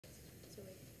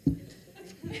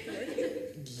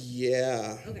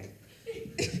Yeah. Okay.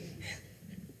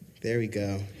 There we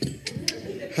go.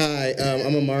 Hi,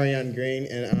 I'm Amarion Green,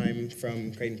 and I'm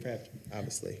from Creighton Prep,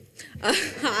 obviously.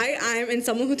 Hi, I'm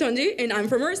Insamu Hutonji, and I'm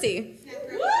from Mercy.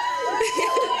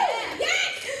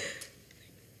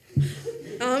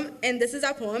 And this is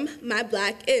our poem, My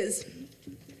Black Is.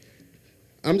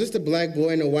 I'm just a black boy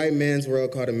in a white man's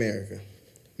world called America.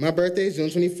 My birthday is June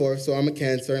 24th, so I'm a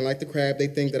Cancer, and like the crab, they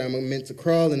think that I'm meant to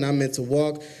crawl and I'm meant to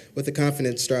walk with a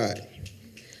confident stride.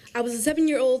 I was a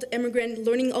 7-year-old immigrant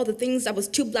learning all the things I was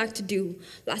too black to do.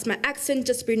 Lost my accent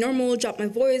just to be normal, dropped my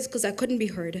voice because I couldn't be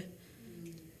heard.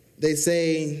 They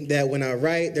say that when I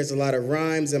write, there's a lot of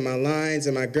rhymes in my lines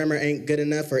and my grammar ain't good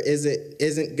enough or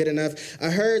isn't good enough. I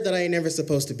heard that I ain't never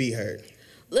supposed to be heard.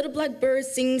 Little black bird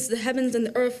sings to the heavens and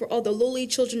the earth for all the lowly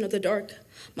children of the dark.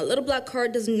 My little black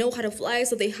heart doesn't know how to fly,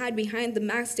 so they hide behind the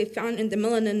mask they found in the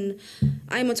melanin.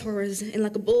 I'm a Taurus, and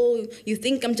like a bull, you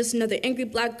think I'm just another angry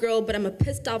black girl, but I'm a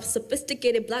pissed off,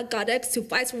 sophisticated black goddess who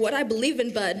fights for what I believe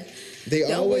in, bud. They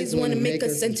always want to make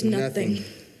us into nothing.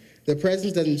 The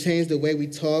presence doesn't change the way we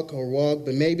talk or walk,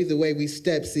 but maybe the way we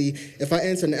step. See, if I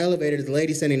enter an elevator, the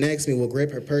lady standing next to me will grip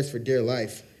her purse for dear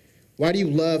life. Why do you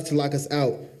love to lock us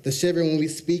out? The shiver when we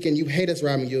speak and you hate us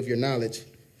robbing you of your knowledge.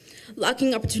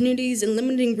 Locking opportunities and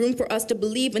limiting room for us to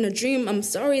believe in a dream. I'm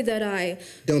sorry that I...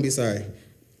 Don't be sorry.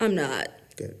 I'm not.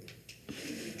 Good.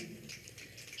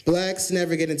 Blacks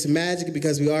never get into magic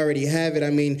because we already have it.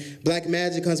 I mean, black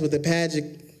magic comes with the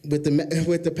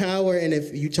power, and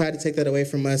if you try to take that away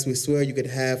from us, we swear you could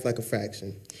have like a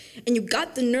fraction. And you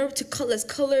got the nerve to cut us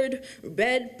colored,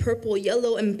 red, purple,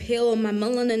 yellow, and pale. My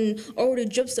melanin already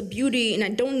drips of beauty, and I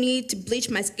don't need to bleach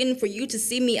my skin for you to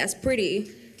see me as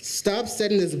pretty. Stop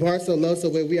setting this bar so low so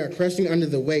we are crushing under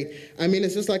the weight. I mean,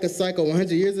 it's just like a cycle.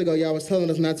 100 years ago, y'all was telling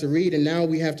us not to read, and now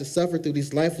we have to suffer through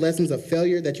these life lessons of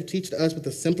failure that you teach to us with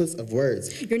the simplest of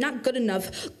words. You're not good enough.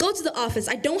 Go to the office.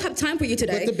 I don't have time for you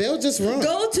today. But the bell just rung.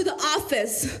 Go to the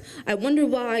office. I wonder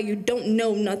why you don't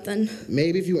know nothing.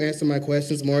 Maybe if you answer my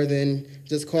questions more than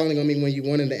just calling on me when you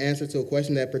wanted the answer to a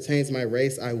question that pertains to my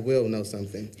race, I will know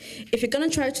something. If you're gonna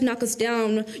try to knock us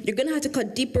down, you're gonna have to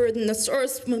cut deeper than the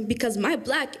source, because my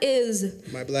black is...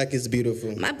 My black is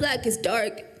beautiful. My black is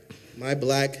dark. My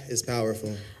black is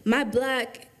powerful. My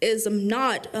black is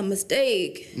not a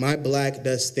mistake. My black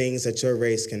does things that your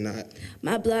race cannot.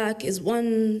 My black is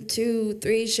 1, 2,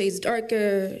 3 shades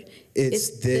darker.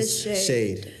 It's this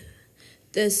shade.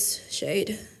 This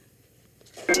shade.